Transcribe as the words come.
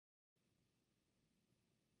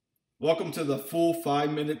Welcome to the full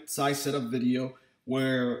 5-minute site setup video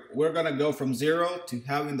where we're going to go from zero to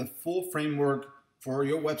having the full framework for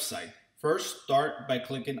your website. First, start by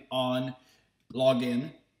clicking on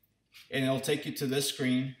login and it'll take you to this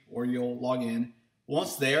screen where you'll log in.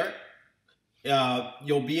 Once there,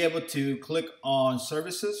 you'll be able to click on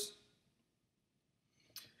services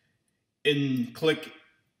and click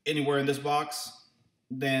anywhere in this box.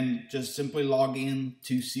 Then just simply log in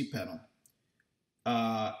to cPanel.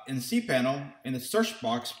 In cPanel, in the search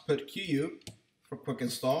box, put QU for quick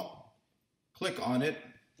install. Click on it.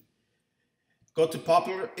 Go to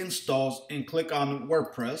popular installs and click on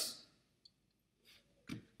WordPress.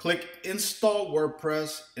 Click install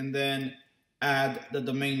WordPress and then add the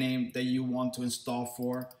domain name that you want to install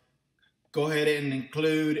for. Go ahead and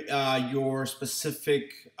include your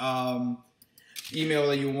specific email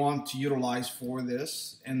that you want to utilize for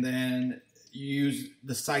this, and then use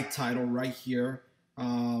the site title right here.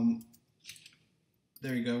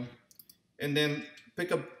 There you go, and then pick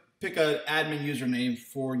an admin username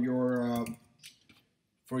for your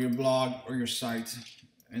blog or your site,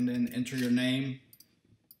 and then enter your name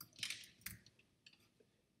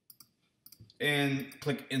and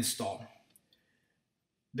click install.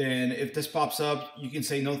 Then if this pops up, you can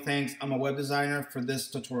say no thanks, I'm a web designer for this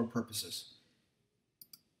tutorial purposes.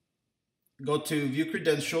 Go to view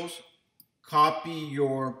credentials, copy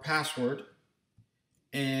your password,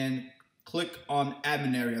 and click on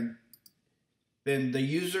admin area. Then the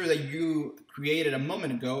user that you created a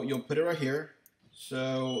moment ago, you'll put it right here.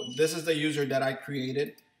 So this is the user that I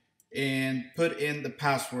created, and put in the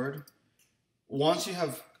password. Once you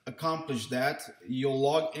have accomplished that, you'll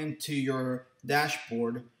log into your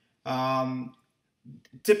dashboard.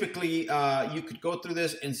 Typically, you could go through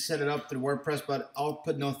this and set it up through WordPress, but I'll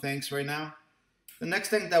put no thanks right now. The next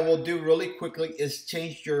thing that we'll do really quickly is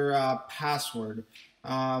change your password.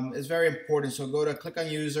 It's very important. So click on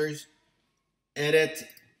users, edit,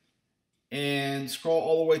 and scroll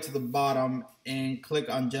all the way to the bottom and click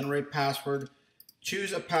on generate password.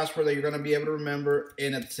 Choose a password that you're going to be able to remember,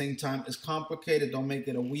 and at the same time is complicated. Don't make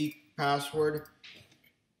it a weak password.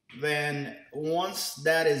 Then once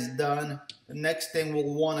that is done, the next thing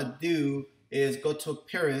we'll want to do is go to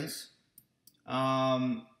appearance,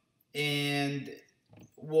 and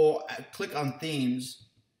we'll click on themes.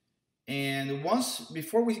 And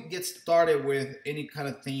before we get started with any kind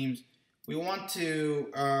of themes, we want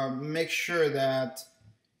to make sure that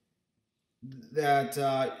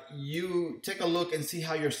you take a look and see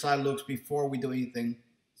how your site looks before we do anything.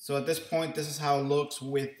 So at this point, this is how it looks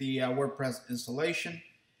with the WordPress installation.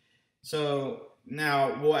 So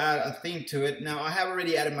now we'll add a theme to it. Now I have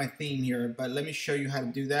already added my theme here, but let me show you how to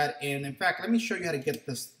do that. And in fact, let me show you how to get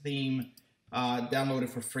this theme downloaded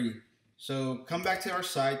for free. So come back to our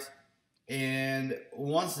site, and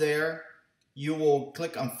once there, you will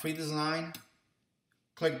click on free design,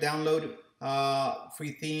 click download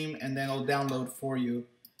free theme, and then it'll download for you.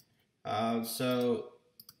 So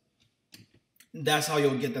that's how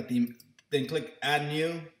you'll get the theme. Then click add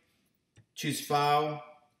new, choose file,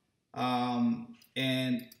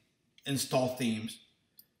 and install themes.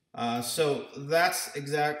 So that's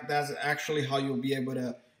actually how you'll be able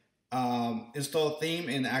to install a theme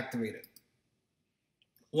and activate it.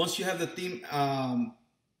 Once you have the theme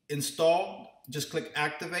installed, just click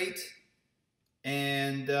activate,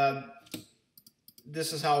 and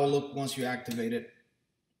this is how it will look once you activate it.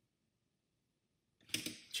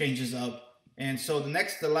 Changes up. And so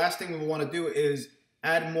the last thing we want to do is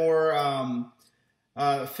add more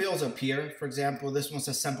fields up here. For example, this one's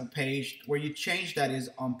a sample page. Where you change that is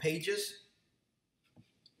on pages,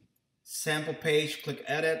 sample page, click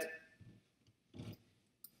edit,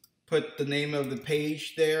 put the name of the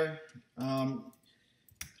page there.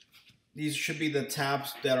 These should be the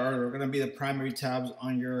tabs that are going to be the primary tabs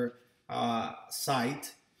on your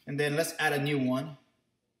site. And then let's add a new one.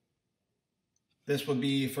 This would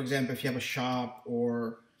be, for example, if you have a shop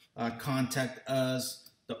or contact us,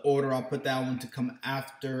 the order, I'll put that one to come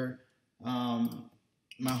after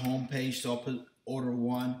my home page. So I'll put order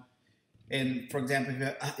 1. And for example,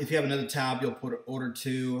 if you have another tab, you'll put order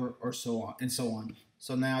 2 or so on and so on.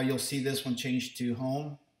 So now you'll see this one change to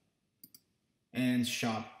home and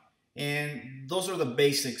shop. And those are the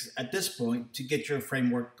basics at this point to get your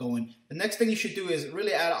framework going. The next thing you should do is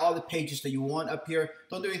really add all the pages that you want up here.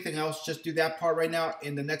 Don't do anything else, just do that part right now.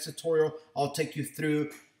 In the next tutorial, I'll take you through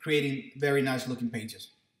creating very nice looking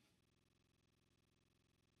pages.